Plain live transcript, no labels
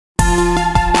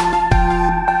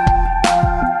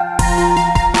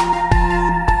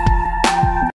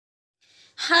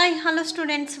Hi hello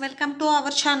students welcome to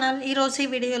our channel. ఈరోజు ఈ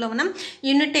వీడియోలో మనం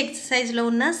యూనిట్ ఎక్సర్సైజ్లో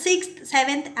ఉన్న 6th,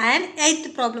 7th and 8th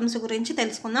problems గురించి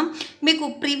తెలుసుకుందాం. మీకు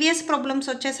ప్రీవియస్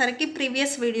ప్రాబ్లమ్స్ వచ్చేసరికి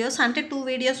ప్రీవియస్ వీడియోస్ అంటే 2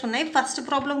 వీడియోస్ ఉన్నాయి. ఫస్ట్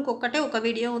ప్రాబ్లంకి ఒక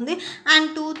వీడియో ఉంది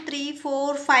అండ్ 2, 3,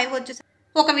 4, 5 వచ్చేసరికి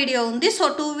ఒక వీడియో ఉంది. సో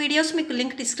 2 వీడియోస్ మీకు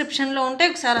లింక్ డిస్క్రిప్షన్లో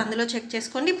ఉంటాయి, ఒకసారి అందులో చెక్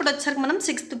చేసుకోండి. ఇప్పుడు వచ్చేసరికి మనం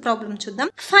 6th ప్రాబ్లం చూద్దాం.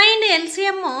 Find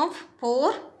LCM of 4,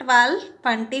 12,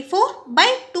 24 by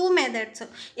 2 methods.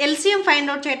 LCM find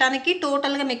out చేయడానికి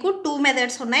టోటల్గా మీకు 2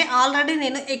 మెథడ్స్ ఉన్నాయి. ఆల్రెడీ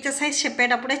నేను ఎక్సర్సైజ్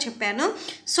చెప్పేటప్పుడే చెప్పాను.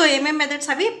 సో ఏమేమి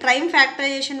మెథడ్స్ అవి? ప్రైమ్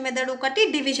ఫ్యాక్టరైజేషన్ మెథడ్ ఒకటి,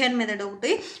 డివిజన్ మెథడ్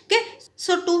ఒకటి. ఓకే,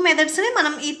 సో 2 మెథడ్స్ని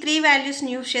మనం ఈ 3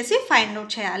 వాల్యూస్ని యూజ్ చేసి ఫైండ్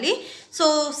అవుట్ చేయాలి. సో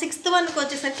 6th వన్కి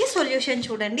వచ్చేసరికి సొల్యూషన్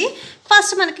చూడండి.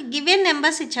 ఫస్ట్ మనకి గివెన్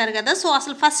నెంబర్స్ ఇచ్చారు కదా, సో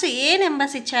అసలు ఫస్ట్ ఏ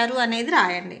నెంబర్స్ ఇచ్చారు అనేది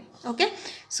రాయండి. Okay,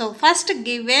 so first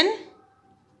given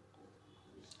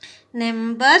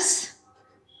numbers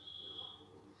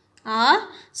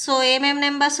so ఏమేమి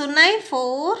నెంబర్స్ ఉన్నాయి?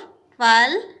 4,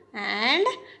 12 అండ్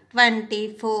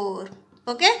 24.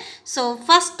 ఓకే, సో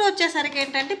ఫస్ట్ వచ్చేసరికి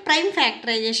ఏంటంటే ప్రైమ్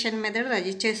ఫ్యాక్టరైజేషన్ మెథడ్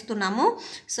రెడీ చేస్తున్నాము.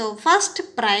 So first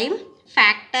prime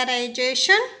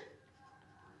factorisation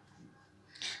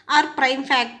are prime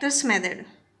factors method.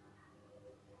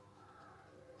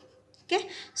 Okay,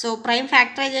 so prime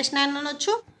factorisation అయినా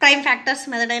అనొచ్చు, ప్రైమ్ ఫ్యాక్టర్స్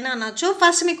మెథడ్ అయినా అనొచ్చు.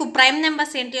 ఫస్ట్ మీకు ప్రైమ్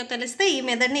నెంబర్స్ ఏంటియో తెలిస్తే ఈ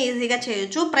మెథడ్ని ఈజీగా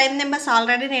చేయొచ్చు. ప్రైమ్ నెంబర్స్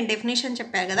ఆల్రెడీ నేను డెఫినేషన్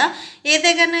చెప్పాను కదా,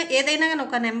 ఏదైనా కానీ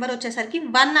ఒక నెంబర్ వచ్చేసరికి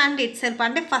 1 అండ్ ఇట్ సెల్ఫ్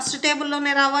అంటే ఫస్ట్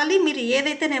టేబుల్లోనే రావాలి. మీరు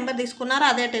ఏదైతే నెంబర్ తీసుకున్నారో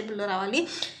అదే టేబుల్లో రావాలి.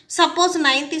 సపోజ్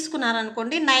 9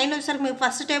 తీసుకున్నారనుకోండి, 9 వచ్చేసరికి మీకు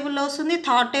ఫస్ట్ టేబుల్లో వస్తుంది,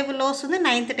 థర్డ్ టేబుల్లో వస్తుంది,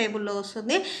 9th టేబుల్లో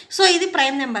వస్తుంది. సో ఇది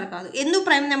ప్రైమ్ నెంబర్ కాదు. ఎందుకు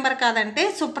ప్రైమ్ నెంబర్ కాదంటే,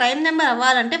 సో ప్రైమ్ నెంబర్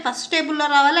అవ్వాలంటే ఫస్ట్ టేబుల్లో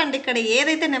రావాలి అండ్ ఇక్కడ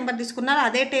ఏదైతే నెంబర్ తీసుకున్నారో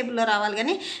అదే టేబుల్లో రావాలి,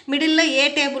 కానీ మిడిల్లో ఏ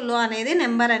టేబుల్లో అనేది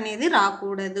నెంబర్ అనేది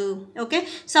రాకూడదు. ఓకే,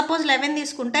 సపోజ్ 11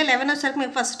 తీసుకుంటే 11 వచ్చేసరికి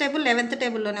మీకు ఫస్ట్ టేబుల్ 11th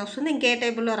టేబుల్లోనే వస్తుంది, ఇంకే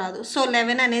టేబుల్లో రాదు. సో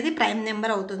 11 అనేది ప్రైమ్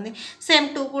నెంబర్ అవుతుంది. సేమ్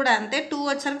 2 కూడా అంతే. 2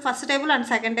 వచ్చేసరికి first table and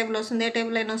second table వస్తుంది, ఏ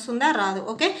టేబుల్ అయినా వస్తుందా? రాదు.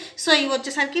 ఓకే, సో ఇవి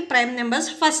వచ్చేసరికి ప్రైమ్ నెంబర్స్.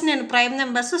 ఫస్ట్ నేను ప్రైమ్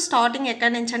నెంబర్స్ స్టార్టింగ్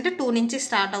ఎక్కడి నుంచి అంటే 2 నుంచి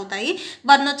స్టార్ట్ అవుతాయి.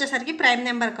 1 వచ్చేసరికి ప్రైమ్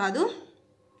నెంబర్ కాదు.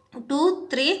 2,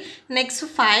 3, నెక్స్ట్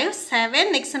 5, 7,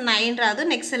 నెక్స్ట్ 9 రాదు,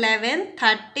 నెక్స్ట్ 11,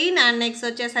 13 అండ్ నెక్స్ట్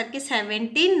వచ్చేసరికి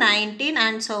 17, 19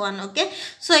 and so one. Okay,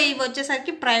 so ఇవి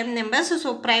వచ్చేసరికి prime numbers.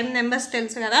 So prime numbers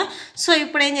తెలుసు కదా. సో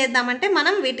ఇప్పుడు ఏం చేద్దామంటే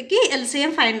మనం వీటికి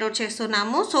ఎల్సిఎం ఫైండ్ అవుట్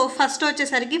చేస్తున్నాము. సో ఫస్ట్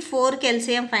వచ్చేసరికి 4కి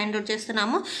ఎల్సిఎం ఫైండ్ అవుట్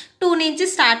చేస్తున్నాము. 2 నుంచి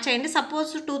స్టార్ట్ చేయండి.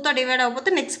 సపోజ్ 2తో డివైడ్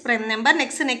అవ్వకపోతే next prime number,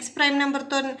 next prime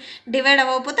నెంబర్తో డివైడ్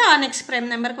అవ్వకపోతే ఆ నెక్స్ట్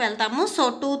ప్రైమ్ నెంబర్కి వెళ్తాము. సో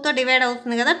 2తో డివైడ్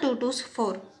అవుతుంది కదా, 2 2s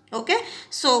 4. Okay,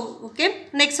 so okay,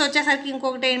 next వచ్చేసరికి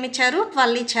ఇంకొకటి ఏమి ఇచ్చారు?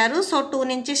 12 ఇచ్చారు. సో 2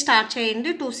 నుంచి స్టార్ట్ చేయండి.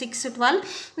 2 6 12.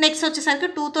 నెక్స్ట్ వచ్చేసరికి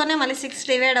 2తోనే మళ్ళీ 6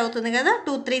 డివైడ్ అవుతుంది కదా,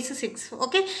 2 3s 6.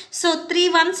 ఓకే, సో 3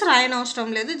 1s రాయని అవసరం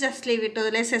లేదు, జస్ట్ లీవ్ ఇట్,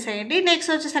 వదిలేసేసేయండి.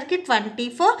 నెక్స్ట్ వచ్చేసరికి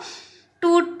 24,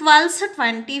 2 12s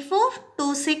 24,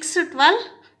 2 6 12,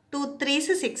 2 3s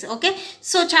 6. ఓకే,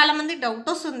 సో చాలామంది డౌట్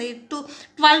వస్తుంది,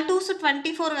 12 2s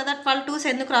 24 కదా, 12 2s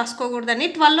ఎందుకు రాసుకోకూడదని.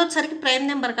 12 వచ్చేసరికి ప్రైమ్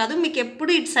నెంబర్ కాదు, మీకు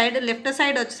ఎప్పుడు ఇటు సైడ్ లెఫ్ట్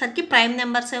సైడ్ వచ్చేసరికి ప్రైమ్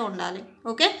నెంబర్సే ఉండాలి.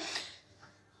 ఓకే,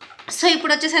 సో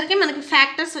ఇప్పుడు వచ్చేసరికి మనకి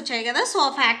ఫ్యాక్టర్స్ వచ్చాయి కదా, సో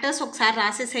ఆ ఫ్యాక్టర్స్ ఒకసారి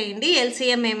రాసేసేయండి.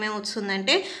 ఎల్సిఎం ఏమేమి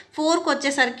వస్తుందంటే 4కి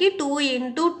వచ్చేసరికి 2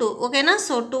 into 2. ఓకేనా,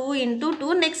 సో 2 into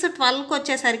 2. నెక్స్ట్ 12కి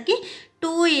వచ్చేసరికి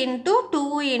 2 into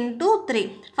 2 into 3.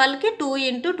 12కి 2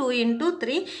 into 2 into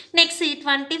 3. Next ఈ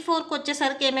 24కి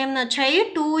వచ్చేసరికి ఏమేమి వచ్చాయి?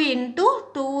 2 into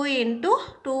 2 into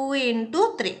 2 into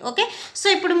 3. Okay, so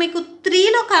ఇప్పుడు మీకు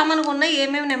 3లో కామన్గా ఉన్న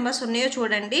ఏమేమి నెంబర్స్ ఉన్నాయో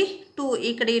చూడండి. 2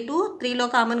 ఇక్కడ ఈ 2 3లో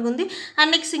కామన్గా ఉంది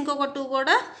అండ్ నెక్స్ట్ ఇంకొక 2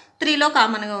 కూడా 3లో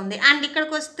కామన్గా ఉంది అండ్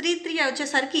ఇక్కడికి వచ్చి 3 3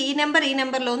 వచ్చేసరికి ఈ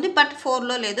నెంబర్లో ఉంది బట్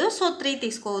 4లో లేదు. సో 3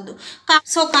 తీసుకోవద్దు.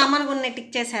 సో కామన్గా ఉన్న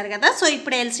టిక్ చేశారు కదా. సో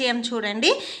ఇప్పుడు ఎల్సిఎం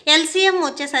చూడండి. ఎల్సిఎం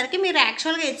వచ్చేసరికి మీరు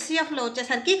యాక్చువల్గా హెచ్సిఎఫ్లో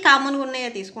వచ్చేసరికి కామన్గా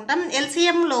ఉన్నాయే తీసుకుంటాం.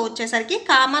 ఎల్సిఎంలో వచ్చేసరికి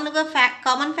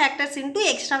common factors into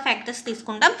extra factors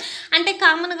తీసుకుంటాం. అంటే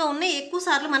కామన్గా ఉన్న ఎక్కువ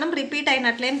సార్లు మనం రిపీట్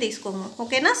అయినట్లేం తీసుకోము.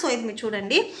 ఓకేనా, సో ఇది మీరు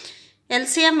చూడండి.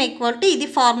 ఎల్సిఎం ఈక్వల్ టు ఇది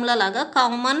ఫార్ములా లాగా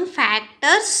common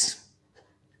factors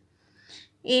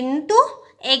into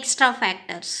extra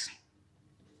factors.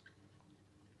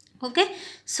 Okay,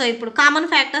 so ఇప్పుడు కామన్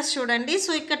ఫ్యాక్టర్స్ చూడండి.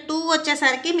 సో ఇక్కడ 2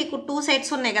 వచ్చేసరికి మీకు 2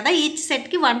 సెట్స్ ఉన్నాయి కదా, ఈచ్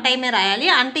సెట్కి 1 టైమే రాయాలి.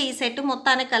 అంటే ఈ సెట్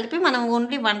మొత్తానికి కలిపి మనం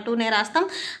ఓన్లీ 1 2నే రాస్తాం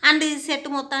అండ్ ఈ సెట్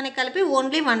మొత్తానికి కలిపి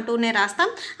ఓన్లీ 1 2నే రాస్తాం.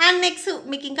 అండ్ నెక్స్ట్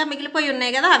మీకు ఇంకా మిగిలిపోయి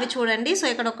ఉన్నాయి కదా, అవి చూడండి. సో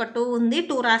ఇక్కడ ఒక 2 ఉంది,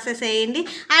 2 రాసేసేయండి.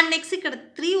 అండ్ నెక్స్ట్ ఇక్కడ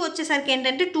 3 వచ్చేసరికి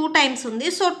ఏంటంటే 2 టైమ్స్ ఉంది.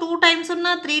 సో 2 టైమ్స్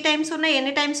ఉన్నా 3 టైమ్స్ ఉన్నా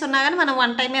ఎన్ని టైమ్స్ ఉన్నా కానీ మనం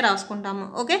 1 టైమే రాసుకుంటాము.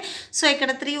 ఓకే, సో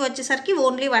ఇక్కడ 3 వచ్చేసరికి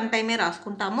ఓన్లీ 1 టైమే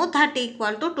రాసుకుంటాము. That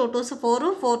equal to 2 2s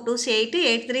 4, 4 2s 8,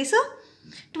 8 3s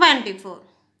 24.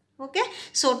 Okay,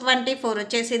 so 24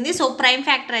 వచ్చేసింది. So prime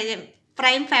factorisation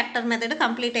prime factor method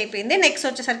complete అయిపోయింది. నెక్స్ట్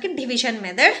వచ్చేసరికి డివిజన్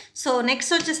మెథడ్. సో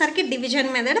నెక్స్ట్ వచ్చేసరికి డివిజన్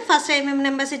మెథడ్. ఫస్ట్ ఏమేమి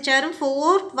నెంబర్స్ ఇచ్చారు?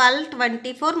 4, 12,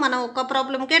 24. మనం ఒక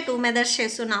ప్రాబ్లంకే 2 మెథడ్స్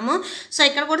చేస్తున్నాము. సో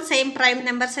ఇక్కడ కూడా సేమ్ ప్రైమ్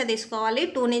నెంబర్సే తీసుకోవాలి.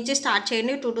 2 నుంచి స్టార్ట్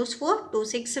చేయండి. 2 2s 4, 2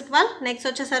 6 12. నెక్స్ట్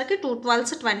వచ్చేసరికి 2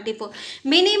 12s 24.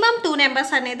 మినిమం 2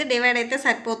 నెంబర్స్ అనేది డివైడ్ అయితే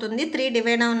సరిపోతుంది. 3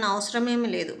 డివైడ్ అవ్వన అవసరం ఏమీ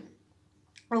లేదు.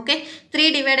 ఓకే, 3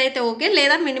 డివైడ్ అయితే ఓకే,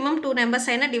 లేదా మినిమం 2 నెంబర్స్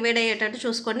అయినా డివైడ్ అయ్యేటట్టు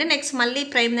చూసుకోండి. నెక్స్ట్ మళ్ళీ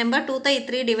ప్రైమ్ నెంబర్ 2తో ఈ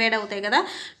 3 డివైడ్ అవుతాయి కదా.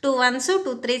 2 1s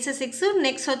 2 3s 6.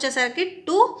 నెక్స్ట్ వచ్చేసరికి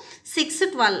 2 6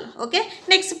 12. ఓకే,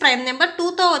 నెక్స్ట్ ప్రైమ్ నెంబర్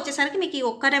 2తో వచ్చేసరికి మీకు ఈ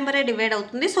ఒక్క నెంబరే డివైడ్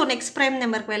అవుతుంది. సో నెక్స్ట్ ప్రైమ్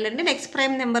నెంబర్కి వెళ్ళండి. నెక్స్ట్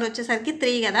ప్రైమ్ నెంబర్ వచ్చేసరికి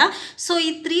 3 కదా. సో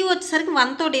ఈ 3 వచ్చేసరికి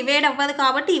 1తో డివైడ్ అవ్వదు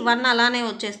కాబట్టి ఈ 1 అలానే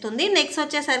వచ్చేస్తుంది. నెక్స్ట్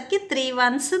వచ్చేసరికి 3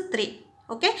 1s 3.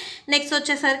 ఓకే, నెక్స్ట్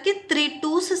వచ్చేసరికి 3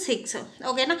 2s 6.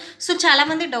 ఓకేనా. సో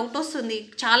చాలామంది డౌట్ వస్తుంది,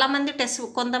 చాలామంది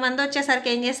కొంతమంది వచ్చేసరికి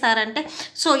ఏం చేస్తారంటే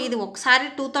సో ఇది ఒకసారి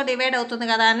 2తో డివైడ్ అవుతుంది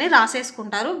కదా అని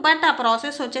రాసేసుకుంటారు. బట్ ఆ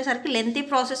ప్రాసెస్ వచ్చేసరికి లెంతీ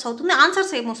ప్రాసెస్ అవుతుంది. ఆన్సర్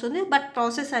సేమ్ వస్తుంది, బట్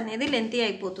ప్రాసెస్ అనేది లెంతీ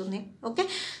అయిపోతుంది. ఓకే,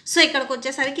 సో ఇక్కడికి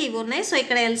వచ్చేసరికి ఇవి ఉన్నాయి. సో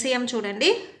ఇక్కడ ఎల్సిఎం చూడండి.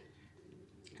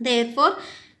 Therefore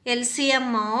LCM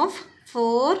of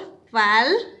 4,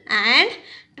 12 and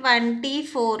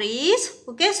 24 is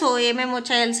okay. So ఏమేమి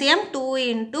వచ్చాయి? LCM 2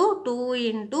 into 2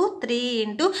 into 3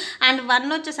 into and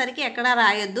 1 వచ్చేసరికి ఎక్కడ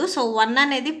రాయొద్దు. సో 1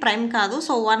 అనేది ప్రైమ్ కాదు,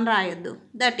 సో 1 రాయొద్దు.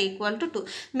 That equal to 2.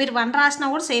 మీరు 1 రాసినా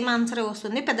కూడా సేమ్ ఆన్సరే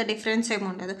వస్తుంది, పెద్ద డిఫరెన్స్ ఏమి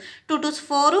ఉండదు. 2 2s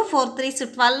 4, 4 3s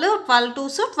 12, 12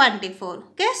 2s 24.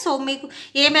 Okay, so మీకు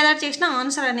ఏ మెథడ్ చేసినా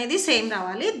ఆన్సర్ అనేది సేమ్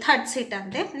రావాలి. దట్స్ ఇట్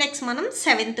అంతే. నెక్స్ట్ మనం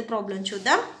 7th ప్రాబ్లం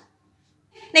చూద్దాం.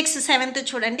 నెక్స్ట్ 7th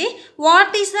చూడండి.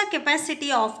 What is the capacity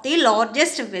of the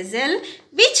largest vessel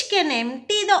which can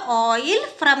empty the oil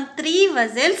from 3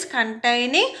 vessels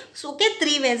containing. Okay,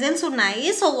 3 vessels ఉన్నాయి.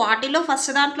 So వాటిలో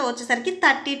ఫస్ట్ దాంట్లో వచ్చేసరికి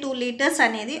 32 లీటర్స్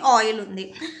అనేది ఆయిల్ ఉంది.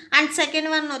 అండ్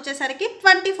సెకండ్ వన్ వచ్చేసరికి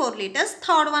 24 లీటర్స్.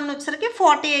 థర్డ్ వన్ వచ్చేసరికి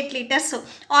 48 లీటర్స్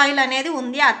ఆయిల్ అనేది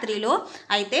ఉంది ఆ 3లో.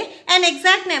 అయితే and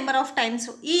exact number of times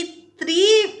ఈ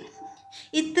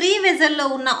 3 వెజల్లో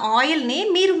ఉన్న ఆయిల్ని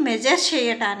మీరు మెజర్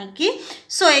చేయటానికి,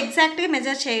 సో ఎగ్జాక్ట్గా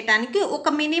మెజర్ చేయడానికి ఒక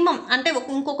మినిమం అంటే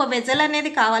ఇంకొక వెజల్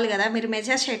అనేది కావాలి కదా మీరు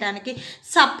మెజర్ చేయడానికి.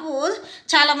 సపోజ్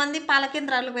చాలామంది పాల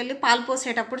కేంద్రాలకు వెళ్ళి పాలు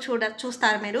పోసేటప్పుడు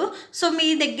చూస్తారు మీరు. సో మీ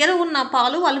దగ్గర ఉన్న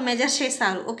పాలు వాళ్ళు మెజర్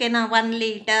చేస్తారు. ఓకేనా, 1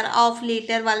 లీటర్ 1/2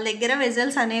 లీటర్ వాళ్ళ దగ్గర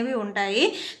వెజల్స్ అనేవి ఉంటాయి.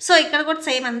 సో ఇక్కడ కూడా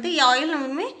సేమ్ అంతే.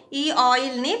 ఈ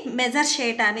ఆయిల్ని మెజర్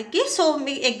చేయడానికి సో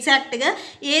మీ ఎగ్జాక్ట్గా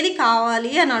ఏది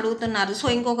కావాలి అని అడుగుతున్నారు. సో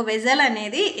ఇంకొక వెజల్ అనేది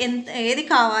ఏది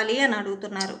కావాలి అని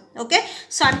అడుగుతున్నారు. ఓకే,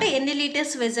 సో అంటే ఎన్ని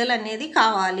లీటర్స్ వెజల్ అనేది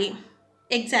కావాలి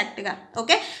ఎగ్జాక్ట్గా.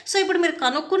 ఓకే, సో ఇప్పుడు మీరు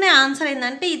కనుక్కునే ఆన్సర్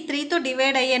ఏంటంటే ఈ 3తో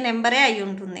డివైడ్ అయ్యే నెంబరే అయి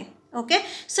ఉంటుంది. ఓకే,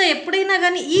 సో ఎప్పుడైనా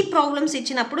కానీ ఈ ప్రాబ్లమ్స్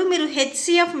ఇచ్చినప్పుడు మీరు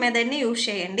హెచ్సిఎఫ్ మెథడ్ని యూజ్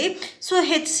చేయండి. సో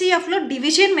హెచ్సిఎఫ్లో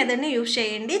డివిజన్ మెథడ్ని యూజ్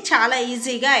చేయండి, చాలా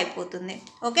ఈజీగా అయిపోతుంది.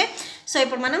 ఓకే, సో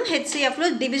ఇప్పుడు మనం హెచ్సిఎఫ్లో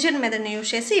డివిజన్ మెథడ్ని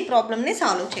యూజ్ చేసి ఈ ప్రాబ్లమ్ని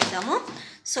సాల్వ్ చేద్దాము.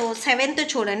 సో 7th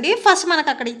చూడండి. ఫస్ట్ మనకు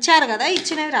అక్కడ ఇచ్చారు కదా,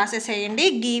 ఇచ్చినవి రాసేసేయండి.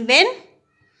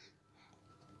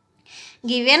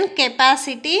 Given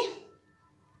capacity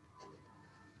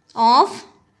of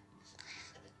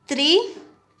 3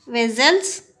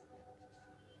 vessels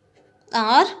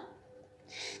are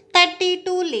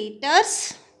 32 litres.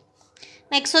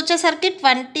 Next వచ్చేసరికి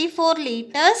 24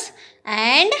 litres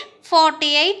and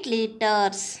 48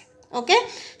 litres. Okay,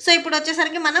 so ఇప్పుడు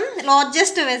వచ్చేసరికి మనం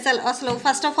లార్జెస్ట్ వెజల్ అసలు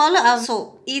ఫస్ట్ ఆఫ్ ఆల్ సో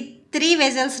ఈ 3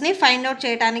 వెజల్స్ని ఫైండ్ అవుట్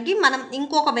చేయడానికి మనం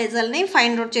ఇంకొక వెజల్ని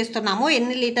ఫైండ్ అవుట్ చేస్తున్నాము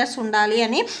ఎన్ని లీటర్స్ ఉండాలి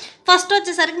అని. ఫస్ట్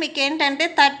వచ్చేసరికి మీకు ఏంటంటే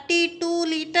 32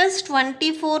 లీటర్స్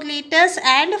 24 లీటర్స్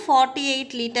అండ్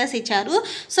 48 లీటర్స్ ఇచ్చారు.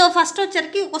 సో ఫస్ట్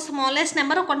వచ్చేసరికి ఒక స్మాలెస్ట్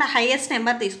నెంబర్ ఒక హైయెస్ట్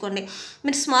నెంబర్ తీసుకోండి.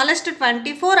 మీరు స్మాలెస్ట్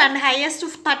 24 అండ్ హైయెస్ట్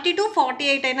 32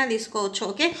 48 అయినా తీసుకోవచ్చు.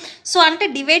 ఓకే, సో అంటే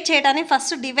డివైడ్ చేయడానికి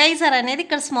ఫస్ట్ డివైజర్ అనేది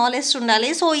ఇక్కడ స్మాలెస్ట్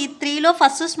ఉండాలి. సో ఈ 3లో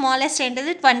ఫస్ట్ స్మాలెస్ట్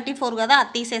ఏంటిది 24 కదా,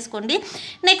 అది తీసేసుకోండి.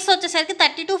 నెక్స్ట్ వచ్చేసరికి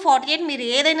 32 48 మీరు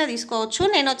ఏదైనా తీసుకోవచ్చు.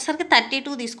 నేను వచ్చేసరికి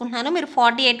 32 తీసుకుంటున్నాను, మీరు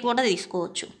 48 కూడా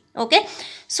తీసుకోవచ్చు. ఓకే,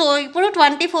 సో ఇప్పుడు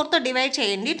 24తో డివైడ్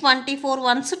చేయండి. 24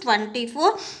 1s 24.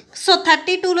 సో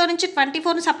 32లో నుంచి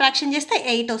 24ని సబ్ట్రాక్షన్ చేస్తే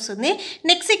 8 వస్తుంది.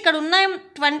 నెక్స్ట్ ఇక్కడ ఉన్న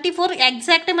 24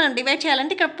 ఎగ్జాక్ట్గా మనం డివైడ్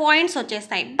చేయాలంటే ఇక్కడ పాయింట్స్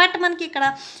వచ్చేస్తాయి. బట్ మనకి ఇక్కడ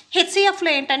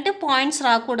హెచ్సిఎఫ్లో ఏంటంటే పాయింట్స్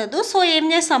రాకూడదు. సో ఏం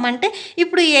చేస్తామంటే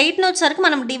ఇప్పుడు ఈ 8ని వచ్చేసరికి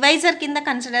మనం డివైజర్ కింద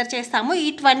కన్సిడర్ చేస్తాము. ఈ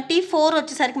 24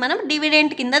 వచ్చేసరికి మనం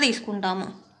డివిడెంట్ కింద తీసుకుంటాము.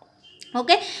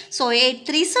 Okay, so 8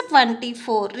 3s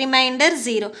 24, reminder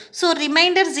 0. So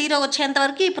remainder 0 వచ్చేంత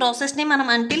వరకు ఈ ప్రాసెస్ని మనం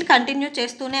అంటిల్ కంటిన్యూ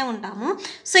చేస్తూనే ఉంటాము.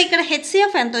 సో ఇక్కడ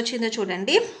హెచ్సిఎఫ్ ఎంత వచ్చిందో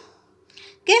చూడండి.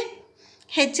 Okay,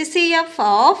 HCF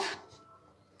of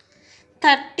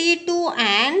 32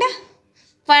 and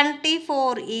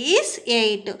 24 is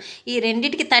 8. ఈ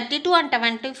రెండింటికి 32 అండ్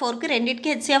 24కి రెండింటికి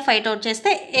హెచ్సిఎఫ్ ఫైట్ అవుట్ చేస్తే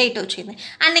 8 వచ్చింది.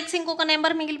 అండ్ నెక్స్ట్ ఇంకొక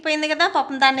నెంబర్ మిగిలిపోయింది కదా,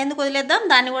 పాపం దాన్ని ఎందుకు వదిలేద్దాం,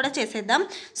 దాన్ని కూడా చేసేద్దాం.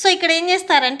 సో ఇక్కడ ఏం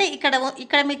చేస్తారంటే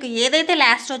ఇక్కడ మీకు ఏదైతే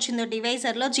లాస్ట్ వచ్చిందో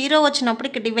డివైజర్లో 0 వచ్చినప్పుడు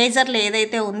ఇక్కడ డివైజర్లో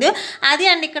ఏదైతే ఉందో అది,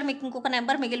 అండ్ ఇక్కడ మీకు ఇంకొక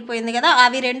నెంబర్ మిగిలిపోయింది కదా,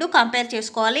 అవి రెండు కంపేర్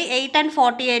చేసుకోవాలి. 8 అండ్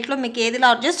 48లో మీకు ఏది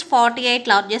లార్జెస్ట్, 48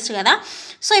 లార్జెస్ట్ కదా.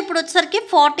 సో ఇప్పుడు వచ్చేసరికి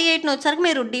 48ని వచ్చేసరికి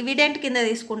మీరు డివిడెంట్ కింద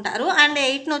తీసుకుంటారు, అండ్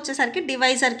 8ని వచ్చేసరికి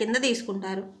డివైజర్ కింద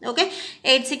తీసుకుంటారు. ఓకే,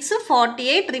 8 6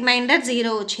 48, రిమైండర్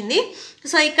 0 వచ్చింది.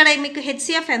 సో ఇక్కడ మీకు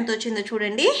హెచ్సిఎఫ్ ఎంత వచ్చిందో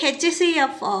చూడండి.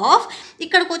 హెచ్సిఎఫ్ ఆఫ్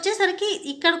ఇక్కడికి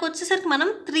వచ్చేసరికి మనం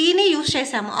 3ని యూజ్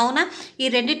చేసాము, అవునా. ఈ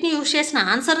రెండింటిని యూజ్ చేసిన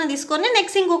ఆన్సర్ని తీసుకొని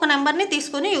నెక్స్ట్ ఇంకొక నెంబర్ని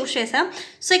తీసుకొని యూజ్ చేసాం.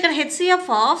 సో ఇక్కడ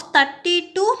HCF of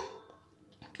 32,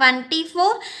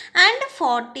 24 and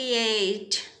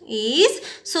 48 is,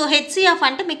 so HCF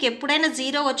అంటే మీకు ఎప్పుడైనా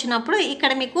 0 వచ్చినప్పుడు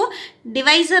ఇక్కడ మీకు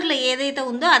డివైజర్లో ఏదైతే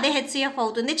ఉందో అదే హెచ్సిఎఫ్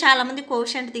అవుతుంది. చాలామంది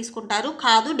కోషెంట్ తీసుకుంటారు,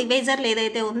 కాదు, డివైజర్లో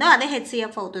ఏదైతే ఉందో అదే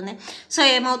హెచ్సిఎఫ్ అవుతుంది. సో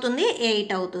ఏమవుతుంది,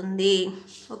 8 అవుతుంది.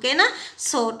 ఓకేనా.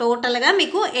 సో టోటల్గా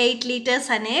మీకు 8 లీటర్స్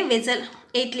అనే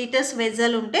 8 లీటర్స్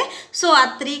వెజల్ ఉంటే సో ఆ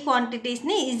 3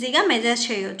 క్వాంటిటీస్ని ఈజీగా మెజర్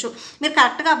చేయొచ్చు. మీరు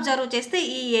కరెక్ట్గా అబ్జర్వ్ చేస్తే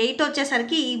ఈ 8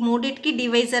 వచ్చేసరికి ఈ మూడింటికి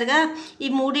డివైజర్గా ఈ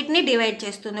మూడింటిని డివైడ్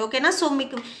చేస్తుంది. ఓకేనా. సో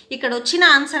మీకు ఇక్కడ వచ్చిన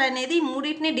ఆన్సర్ అనేది ఈ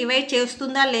మూడింటిని డివైడ్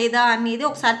చేస్తుందా లేదా అనేది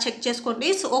ఒకసారి చెక్ చేసుకోండి.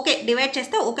 సో ఓకే, డివైడ్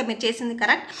చేస్తే ఓకే, మీరు చేసింది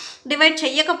కరెక్ట్. డివైడ్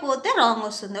చేయకపోతే రాంగ్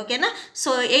వస్తుంది. ఓకేనా.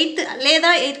 సో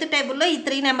 8th టేబుల్లో ఈ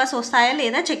 3 నెంబర్స్ వస్తాయా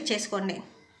లేదా చెక్ చేసుకోండి.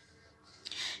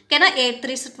 ఓకేనా. 8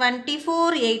 3s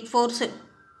 24, 8 4s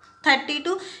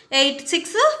 32, 8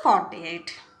 6 48.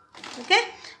 ఓకే.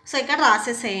 సో ఇక్కడ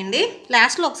రాసేసేయండి,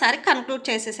 లాస్ట్లో ఒకసారి కన్క్లూడ్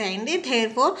చేసేసేయండి.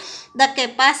 therefore the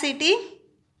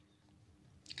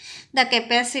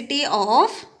capacity of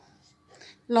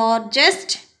largest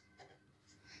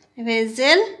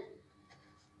vessel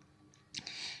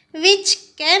which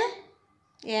can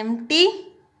empty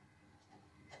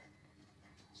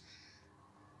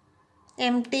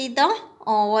the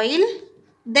oil,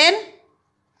 then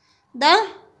the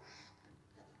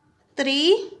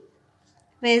 3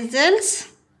 vessels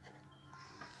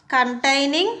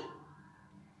containing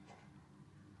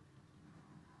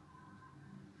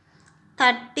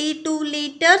 32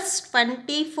 liters,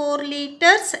 24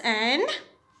 liters and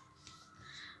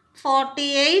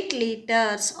 48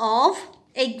 liters of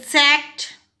exact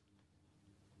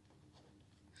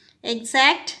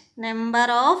number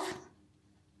of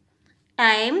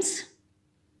times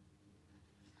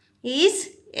is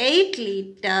 8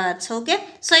 litres. Okay.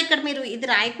 So ఇక్కడ మీరు ఇది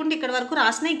రాయకుండా ఇక్కడ వరకు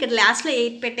రాసిన, ఇక్కడ లాస్ట్లో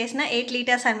 8 పెట్టేసిన, 8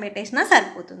 లీటర్స్ అని పెట్టేసినా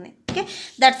సరిపోతుంది. Okay,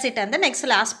 that's it. అంతే.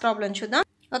 నెక్స్ట్ లాస్ట్ ప్రాబ్లం చూద్దాం.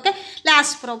 Okay,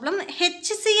 last problem.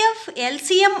 HCF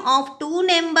LCM of 2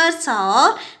 numbers are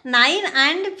 9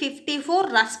 and 54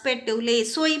 respectively.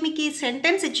 So మీకు ఈ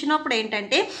సెంటెన్స్ ఇచ్చినప్పుడు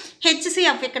ఏంటంటే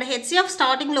హెచ్సిఎఫ్, ఇక్కడ హెచ్సిఎఫ్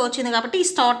స్టార్టింగ్లో వచ్చింది కాబట్టి ఈ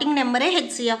స్టార్టింగ్ నెంబరే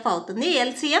హెచ్సిఎఫ్ అవుతుంది,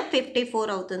 ఎల్సిఎం 54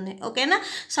 అవుతుంది. ఓకేనా.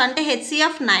 సో అంటే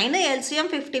హెచ్సిఎఫ్ 9, ఎల్సిఎం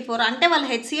 54 అంటే వాళ్ళు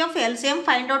హెచ్సిఎఫ్ ఎల్సిఎం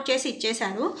ఫైండ్ అవుట్ చేసి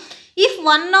ఇచ్చేశారు. If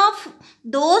one of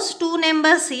those 2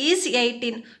 numbers is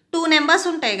 18, 2 numbers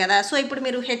ఉంటాయి కదా. సో ఇప్పుడు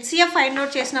మీరు హెచ్సిఎఫ్ ఫైండ్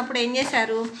అవుట్ చేసినప్పుడు ఏం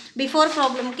చేశారు, బిఫోర్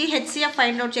ప్రాబ్లమ్కి హెచ్సిఎఫ్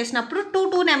ఫైండ్ అవుట్ చేసినప్పుడు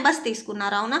 2 నెంబర్స్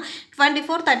తీసుకున్నారు, అవునా.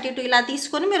 24 32 ఇలా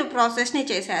తీసుకొని మీరు ప్రాసెస్ని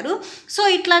చేశారు. సో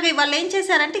ఇట్లాగే వాళ్ళు ఏం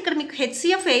చేశారంటే ఇక్కడ మీకు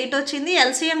హెచ్సిఎఫ్ 8 వచ్చింది,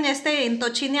 ఎల్సిఎం చేస్తే ఎంత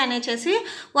వచ్చింది అనేసి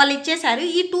వాళ్ళు ఇచ్చేశారు.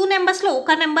 ఈ 2 నెంబర్స్లో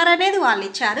ఒక నెంబర్ అనేది వాళ్ళు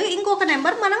ఇచ్చారు, ఇంకొక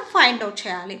నెంబర్ మనం ఫైండ్ అవుట్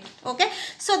చేయాలి. ఓకే.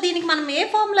 సో దీనికి మనం ఏ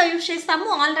ఫామ్లో యూజ్ చేస్తాము,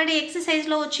 ఆల్రెడీ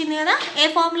ఎక్సర్సైజ్లో వచ్చింది కదా, ఏ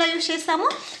ఫామ్లో యూజ్ చేస్తాము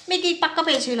మీకు ఈ పక్క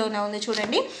పేజీలోనే ఉంది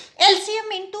చూడండి. LCM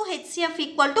into HCF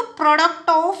equal to product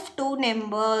of 2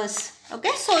 numbers.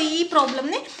 Okay. So ఈ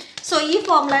ప్రాబ్లమ్ని, సో ఈ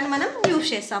ఫార్ములాని మనం యూజ్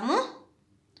చేస్తాము.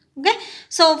 ఓకే.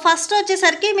 సో ఫస్ట్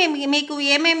వచ్చేసరికి మీకు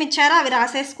ఏమేమి ఇచ్చారో అవి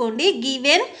రాసేసుకోండి.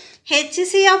 Given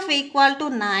HCF equal to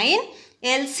 9,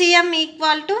 LCM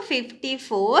equal to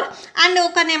 54 and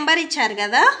ఒక నెంబర్ ఇచ్చారు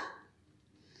కదా,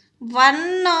 వన్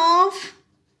ఆఫ్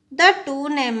ద 2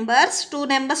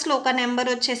 నెంబర్స్లో ఒక నెంబర్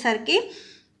వచ్చేసరికి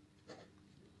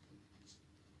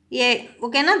ఏ.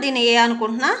 ఓకేనా, దీన్ని ఏ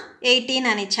అనుకుంటున్నా, 18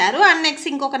 అని ఇచ్చారు. అండ్ నెక్స్ట్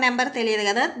ఇంకొక నెంబర్ తెలియదు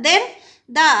కదా, then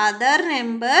the other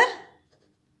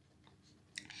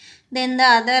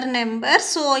number.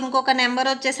 So ఇంకొక నెంబర్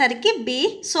వచ్చేసరికి బి.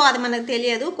 సో అది మనకు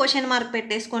తెలియదు, క్వశ్చన్ మార్క్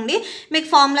పెట్టేసుకోండి. మీకు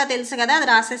ఫార్ములా తెలుసు కదా, అది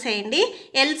రాసేసేయండి.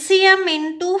 LCM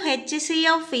into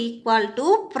HCF equal to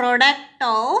product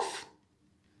of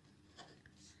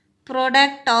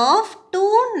 2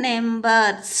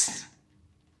 numbers.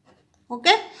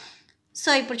 Okay. So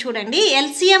ఇప్పుడు చూడండి,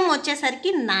 ఎల్సిఎం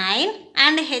వచ్చేసరికి 9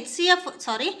 అండ్ హెచ్సిఎఫ్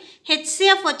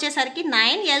వచ్చేసరికి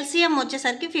 9, ఎల్సిఎం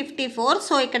వచ్చేసరికి 54.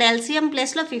 సో ఇక్కడ ఎల్సిఎం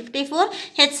ప్లేస్లో 54,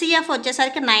 హెచ్సిఎఫ్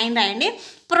వచ్చేసరికి 9 రాయండి.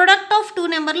 ప్రొడక్ట్ ఆఫ్ 2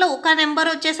 నెంబర్లో ఒక నెంబర్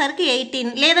వచ్చేసరికి 18,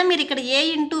 లేదా మీరు ఇక్కడ ఏ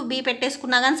ఇంటూ బి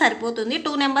పెట్టేసుకున్నా కానీ సరిపోతుంది.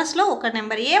 2 నెంబర్స్లో ఒక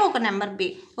నెంబర్ ఏ, ఒక number B.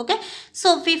 Okay, so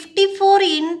 54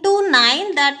 into 9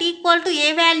 that equal to A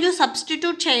value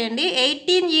substitute చేయండి.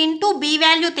 18 ఇంటూ బి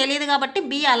వాల్యూ తెలియదు కాబట్టి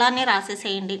బి అలానే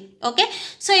రాసేసేయండి. ఓకే,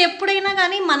 సో ఎప్పుడైనా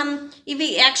కానీ మనం ఇవి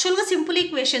యాక్చువల్గా simple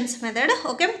equations method.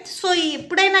 Okay, so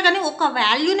ఎప్పుడైనా కానీ ఒక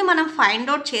వాల్యూని మనం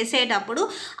ఫైండ్ అవుట్ చేసేటప్పుడు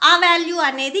ఆ వాల్యూ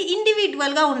అనేది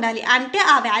ఇండివిజువల్గా ఉండాలి. అంటే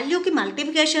ఆ వాల్యూకి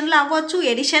మల్టిప్లికేషన్లో అవ్వచ్చు,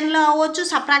 ఎడిషన్లో అవ్వచ్చు,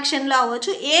 సబ్ట్రాక్షన్లో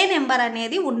అవ్వచ్చు, ఏ నెంబర్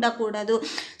అనేది ఉండకూడదు.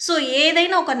 సో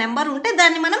ఏదైనా ఒక నెంబర్ ఉంటే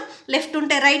దాన్ని మనం లెఫ్ట్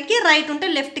ఉంటే రైట్కి, రైట్ ఉంటే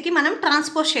లెఫ్ట్కి మనం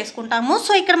ట్రాన్స్పోజ్ చేసుకుంటాము.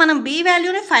 సో ఇక్కడ మనం బి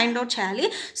వాల్యూని ఫైండ్ అవుట్ చేయాలి.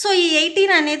 సో ఈ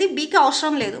 18 అనేది బికి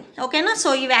అవసరం లేదు. ఓకేనా, సో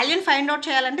ఈ వాల్యూని ఫైండ్ అవుట్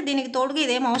చేయాలంటే దీనికి తోడుగా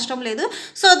ఇదేం అవసరం లేదు.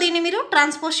 సో దీన్ని మీరు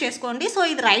ట్రాన్స్పోజ్ చేసుకోండి. సో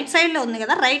ఇది రైట్ సైడ్లో ఉంది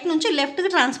కదా, రైట్ నుంచి లెఫ్ట్కి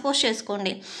ట్రాన్స్పోజ్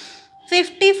చేసుకోండి.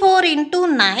 54 into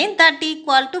 9 that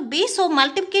equal to be. So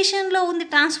మల్టిప్లికేషన్లో ఉంది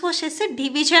ట్రాన్స్పోజ్ చేస్తే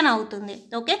డివిజన్ అవుతుంది.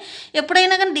 ఓకే,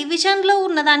 ఎప్పుడైనా కానీ డివిజన్లో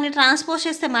ఉన్నదాన్ని ట్రాన్స్పోజ్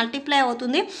చేస్తే మల్టిప్లై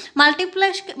అవుతుంది,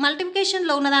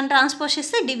 మల్టిప్లికేషన్లో ఉన్నదాన్ని ట్రాన్స్పోజ్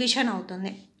చేస్తే డివిజన్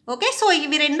అవుతుంది. ఓకే, సో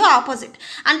ఇవి రెండు ఆపోజిట్,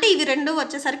 అంటే ఇవి రెండు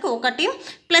వచ్చేసరికి ఒకటి,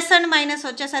 ప్లస్ అండ్ మైనస్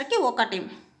వచ్చేసరికి ఒకటి.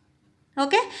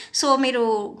 ఓకే, సో మీరు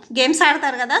గేమ్స్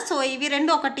ఆడతారు కదా, సో ఇవి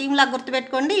రెండు ఒక టీంలా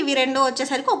గుర్తుపెట్టుకోండి, ఇవి రెండు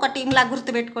వచ్చేసరికి ఒక టీంలా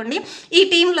గుర్తుపెట్టుకోండి. ఈ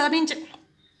టీంలో నుంచి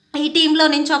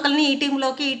ఒకరిని ఈ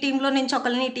టీంలోకి, ఈ టీంలో నుంచి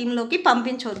ఒకరిని ఈ టీంలోకి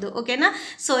పంపించవద్దు. ఓకేనా,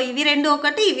 సో ఇవి రెండు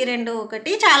ఒకటి, ఇవి రెండు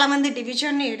ఒకటి. చాలామంది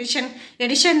డివిజన్ని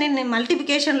ఎడిషన్ని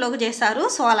మల్టిప్లికేషన్లోకి చేస్తారు,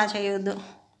 సో అలా చేయొద్దు.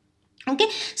 ఓకే,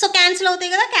 సో క్యాన్సిల్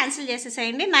అవుతాయి కదా, క్యాన్సిల్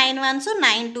చేసేసేయండి. 9 1s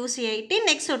 9 2s 18,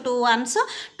 next 2 1s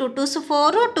 2 2s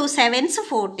 4, 2 7s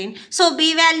 14. So B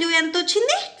value ఎంత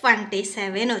వచ్చింది?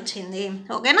 27 వచ్చింది.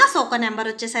 ఓకేనా, సో ఒక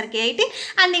నెంబర్ వచ్చేసరికి 18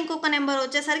 అండ్ ఇంకొక నెంబర్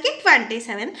వచ్చేసరికి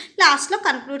 27. లాస్ట్లో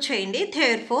కన్క్లూడ్ చేయండి.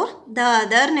 therefore the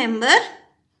other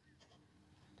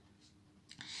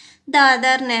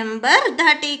number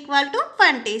that equal to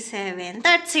 27.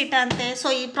 That's it, అంతే. సో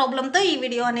ఈ ప్రాబ్లంతో ఈ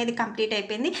వీడియో అనేది కంప్లీట్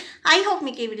అయిపోయింది. ఐ హోప్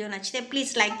మీకు ఈ వీడియో నచ్చితే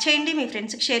ప్లీజ్ లైక్ చేయండి, మీ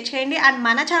ఫ్రెండ్స్కి షేర్ చేయండి అండ్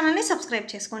మన ఛానల్ని సబ్స్క్రైబ్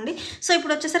చేసుకోండి. సో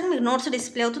ఇప్పుడు వచ్చేసరికి మీకు నోట్స్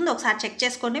డిస్ప్లే అవుతుంది, ఒకసారి చెక్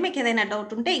చేసుకోండి. మీకు ఏదైనా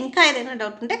డౌట్ ఉంటే, ఇంకా ఏదైనా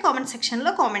డౌట్ ఉంటే కామెంట్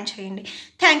సెక్షన్లో కామెంట్ చేయండి.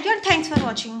 Thank you and thanks for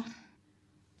watching.